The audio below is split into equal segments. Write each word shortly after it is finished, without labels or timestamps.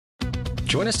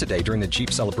Join us today during the Jeep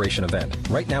Celebration event.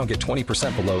 Right now, get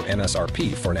 20% below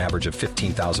MSRP for an average of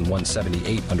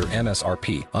 $15,178 under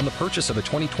MSRP on the purchase of a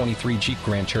 2023 Jeep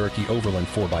Grand Cherokee Overland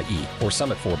 4xE or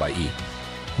Summit 4xE.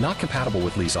 Not compatible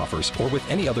with lease offers or with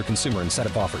any other consumer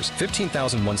incentive offers.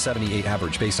 $15,178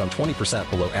 average based on 20%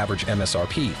 below average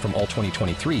MSRP from all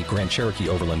 2023 Grand Cherokee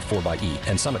Overland 4xE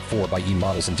and Summit 4xE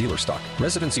models in dealer stock.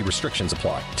 Residency restrictions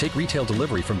apply. Take retail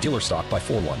delivery from dealer stock by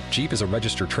 4/1. Jeep is a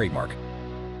registered trademark.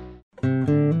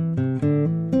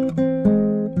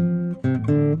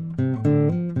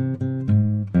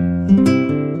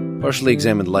 Partially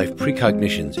Examined Life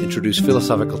Precognitions introduce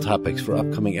philosophical topics for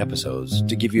upcoming episodes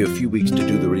to give you a few weeks to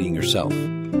do the reading yourself.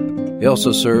 They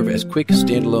also serve as quick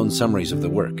standalone summaries of the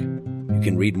work. You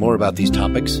can read more about these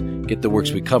topics, get the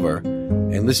works we cover,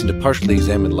 and listen to Partially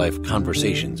Examined Life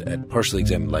conversations at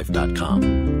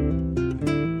partiallyexaminedlife.com.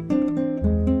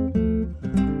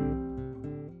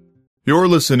 You're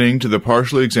listening to the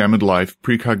Partially Examined Life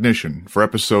Precognition for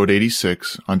episode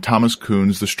 86 on Thomas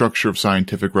Kuhn's The Structure of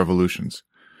Scientific Revolutions.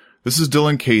 This is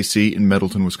Dylan Casey in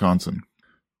Middleton, Wisconsin.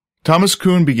 Thomas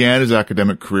Kuhn began his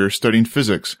academic career studying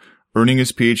physics, earning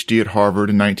his PhD at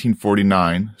Harvard in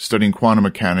 1949, studying quantum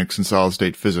mechanics and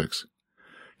solid-state physics.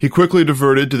 He quickly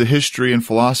diverted to the history and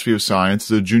philosophy of science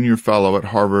as a junior fellow at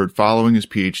Harvard following his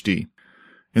PhD.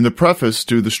 In the preface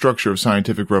to The Structure of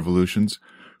Scientific Revolutions,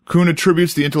 Kuhn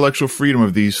attributes the intellectual freedom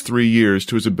of these 3 years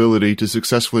to his ability to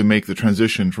successfully make the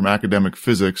transition from academic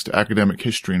physics to academic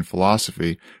history and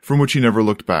philosophy, from which he never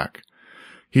looked back.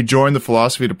 He joined the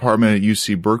philosophy department at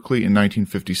UC Berkeley in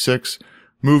 1956,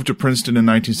 moved to Princeton in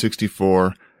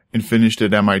 1964, and finished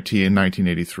at MIT in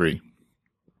 1983.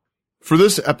 For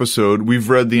this episode, we've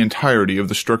read the entirety of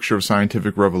The Structure of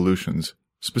Scientific Revolutions,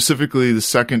 specifically the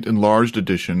second enlarged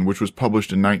edition, which was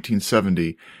published in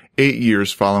 1970, 8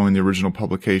 years following the original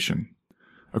publication.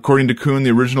 According to Kuhn,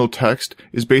 the original text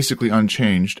is basically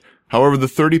unchanged. However, the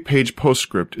 30-page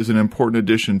postscript is an important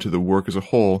addition to the work as a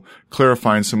whole,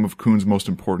 clarifying some of Kuhn's most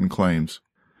important claims.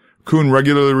 Kuhn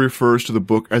regularly refers to the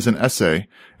book as an essay,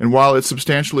 and while it's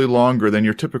substantially longer than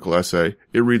your typical essay,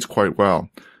 it reads quite well.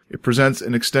 It presents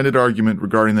an extended argument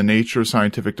regarding the nature of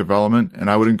scientific development, and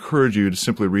I would encourage you to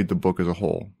simply read the book as a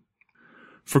whole.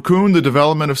 For Kuhn, the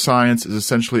development of science is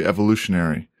essentially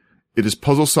evolutionary. It is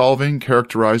puzzle-solving,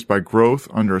 characterized by growth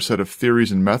under a set of theories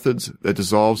and methods that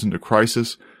dissolves into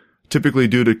crisis, typically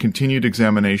due to continued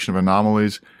examination of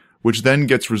anomalies, which then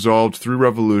gets resolved through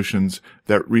revolutions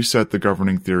that reset the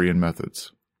governing theory and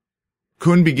methods.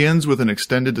 Kuhn begins with an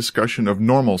extended discussion of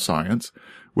normal science,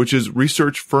 which is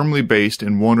research firmly based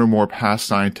in one or more past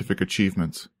scientific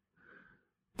achievements.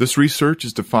 This research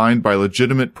is defined by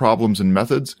legitimate problems and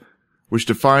methods, which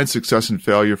define success and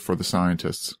failure for the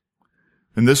scientists.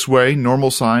 In this way, normal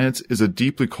science is a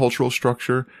deeply cultural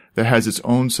structure that has its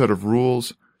own set of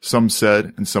rules, some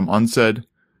said and some unsaid,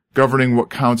 governing what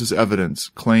counts as evidence,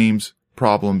 claims,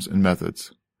 problems, and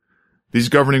methods. These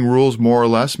governing rules more or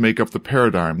less make up the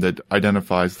paradigm that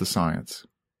identifies the science.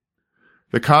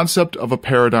 The concept of a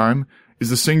paradigm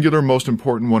is the singular most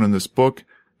important one in this book,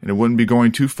 and it wouldn't be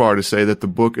going too far to say that the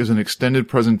book is an extended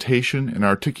presentation and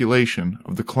articulation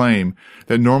of the claim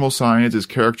that normal science is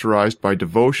characterized by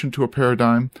devotion to a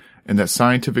paradigm and that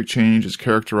scientific change is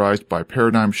characterized by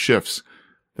paradigm shifts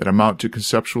that amount to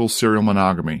conceptual serial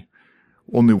monogamy,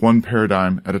 only one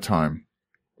paradigm at a time.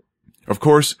 Of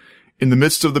course, in the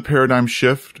midst of the paradigm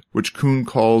shift, which Kuhn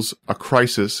calls a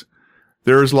crisis,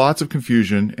 there is lots of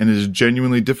confusion and it is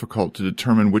genuinely difficult to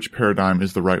determine which paradigm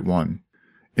is the right one.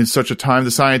 In such a time,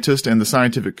 the scientist and the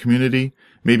scientific community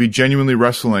may be genuinely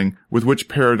wrestling with which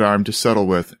paradigm to settle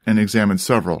with and examine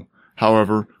several.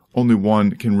 However, only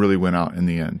one can really win out in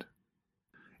the end.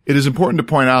 It is important to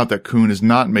point out that Kuhn is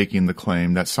not making the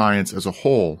claim that science as a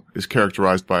whole is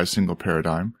characterized by a single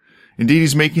paradigm. Indeed,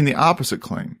 he's making the opposite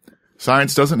claim.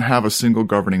 Science doesn't have a single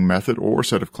governing method or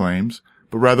set of claims,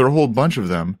 but rather a whole bunch of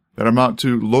them that amount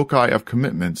to loci of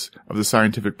commitments of the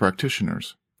scientific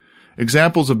practitioners.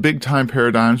 Examples of big-time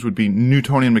paradigms would be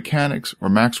Newtonian mechanics, or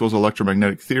Maxwell's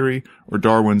electromagnetic theory, or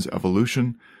Darwin's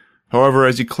evolution. However,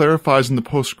 as he clarifies in the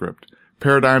postscript,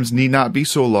 paradigms need not be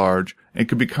so large and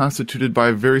could be constituted by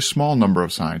a very small number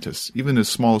of scientists, even as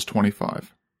small as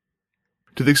 25.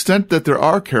 To the extent that there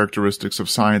are characteristics of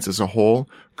science as a whole,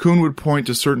 Kuhn would point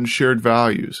to certain shared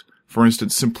values, for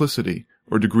instance simplicity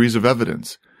or degrees of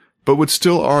evidence, but would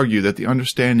still argue that the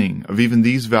understanding of even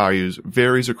these values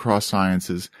varies across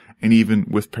sciences and even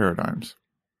with paradigms.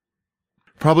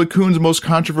 Probably Kuhn's most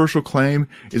controversial claim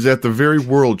is that the very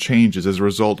world changes as a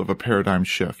result of a paradigm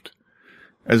shift.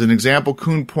 As an example,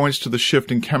 Kuhn points to the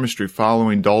shift in chemistry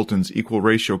following Dalton's equal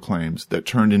ratio claims that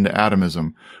turned into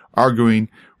atomism, arguing,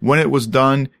 When it was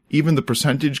done, even the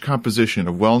percentage composition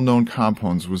of well-known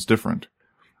compounds was different.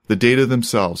 The data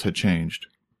themselves had changed.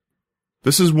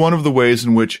 This is one of the ways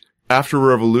in which, after a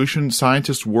revolution,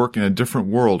 scientists work in a different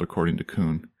world, according to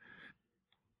Kuhn.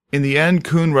 In the end,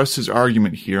 Kuhn rests his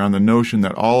argument here on the notion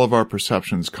that all of our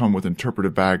perceptions come with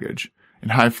interpretive baggage. In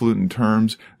highfalutin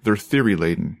terms, they're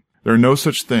theory-laden. There are no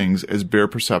such things as bare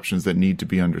perceptions that need to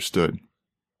be understood.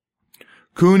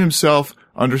 Kuhn himself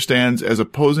understands as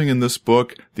opposing in this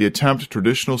book the attempt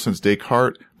traditional since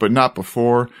Descartes, but not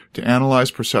before, to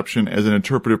analyze perception as an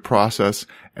interpretive process,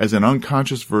 as an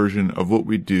unconscious version of what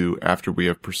we do after we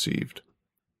have perceived.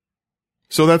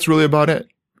 So that's really about it.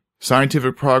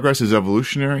 Scientific progress is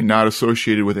evolutionary, not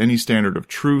associated with any standard of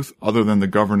truth other than the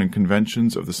governing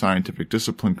conventions of the scientific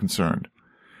discipline concerned.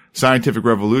 Scientific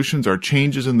revolutions are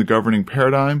changes in the governing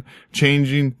paradigm,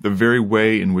 changing the very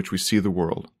way in which we see the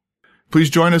world. Please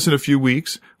join us in a few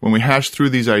weeks when we hash through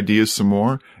these ideas some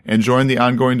more, and join the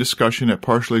ongoing discussion at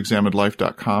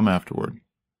partiallyexaminedlife.com afterward.